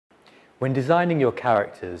When designing your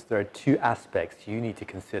characters, there are two aspects you need to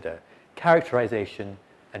consider: characterization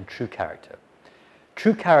and true character.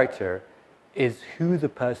 True character is who the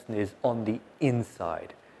person is on the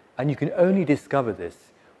inside, and you can only discover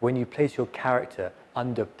this when you place your character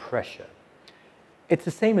under pressure. It's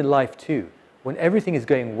the same in life too. When everything is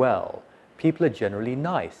going well, people are generally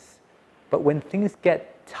nice. But when things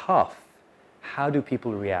get tough, how do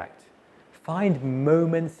people react? Find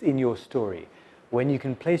moments in your story when you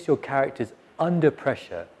can place your characters under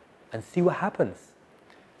pressure and see what happens.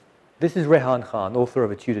 This is Rehan Khan, author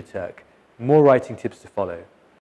of A Tudor Turk. More writing tips to follow.